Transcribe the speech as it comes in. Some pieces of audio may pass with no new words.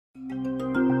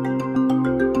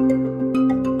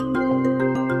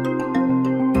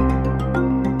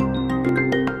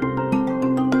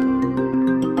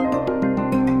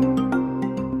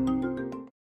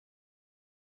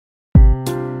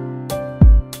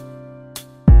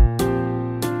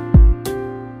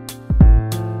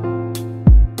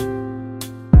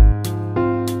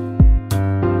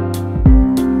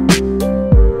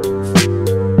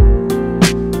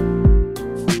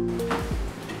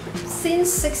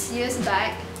years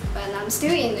back when I'm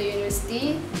still in the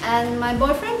university, and my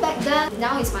boyfriend back then,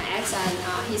 now is my ex, and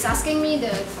he's asking me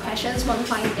the questions one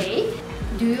fine day.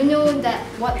 Do you know that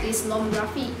what is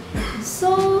lomography?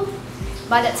 So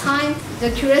by that time,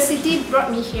 the curiosity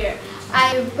brought me here.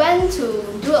 I went to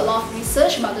do a lot of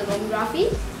research about the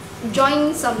lomography,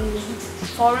 join some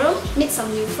forum, meet some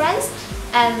new friends,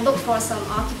 and look for some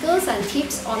articles and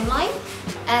tips online.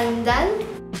 And then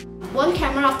one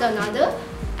camera after another,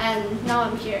 and now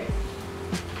I'm here.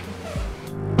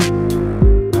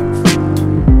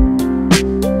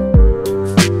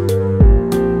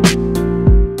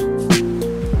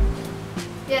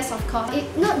 Yes, of course.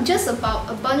 It's not just about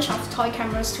a bunch of toy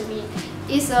cameras to me.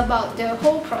 It's about the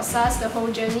whole process, the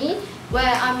whole journey,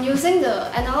 where I'm using the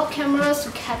analog cameras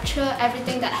to capture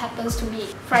everything that happens to me.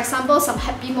 For example, some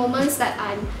happy moments that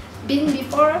I've been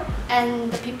before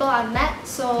and the people I met.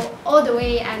 So all the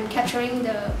way I'm capturing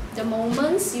the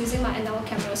moments using my analog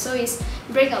camera. So it's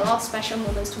bring a lot of special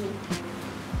moments to me.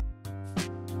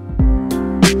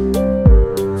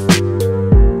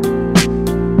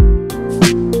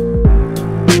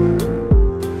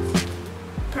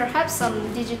 Perhaps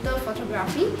some digital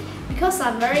photography, because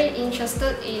I'm very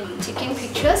interested in taking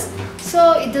pictures,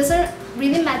 so it doesn't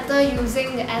really matter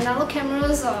using the analog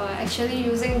cameras or actually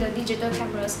using the digital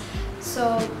cameras.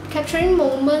 So capturing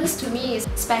moments to me is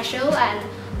special, and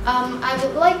I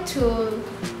would like to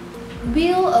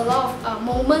view a lot of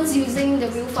moments using the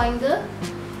viewfinder.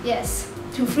 Yes,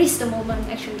 to freeze the moment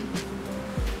actually.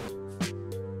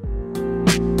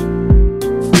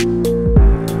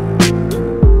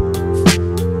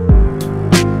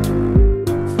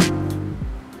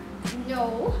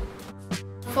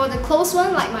 For the close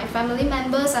one, like my family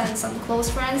members and some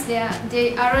close friends,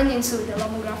 they aren't into the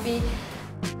lomography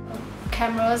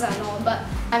cameras and all. But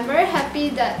I'm very happy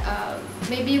that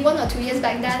maybe 1 or 2 years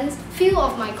back then, few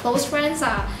of my close friends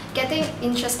are getting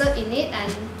interested in it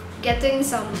and getting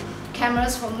some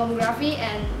cameras for lomography,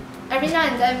 and every now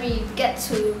and then we get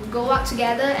to go out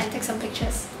together and take some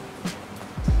pictures.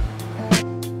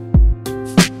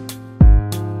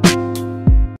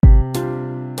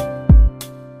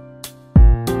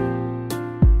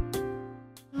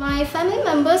 My family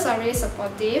members are really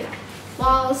supportive,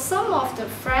 while some of the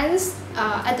friends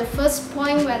at the first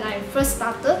point when I first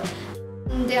started,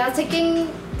 they are thinking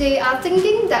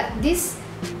that this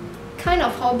kind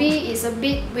of hobby is a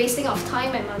bit wasting of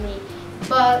time and money.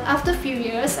 But after a few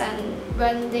years, and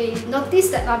when they notice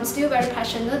that I'm still very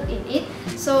passionate in it,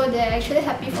 so they're actually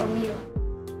happy for me.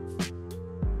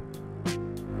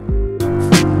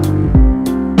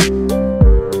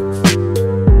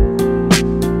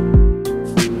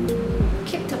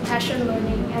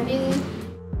 Learning. I mean,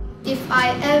 if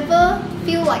I ever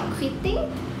feel like quitting,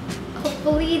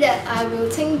 hopefully that I will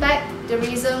think back the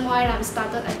reason why I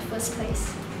started at the first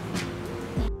place.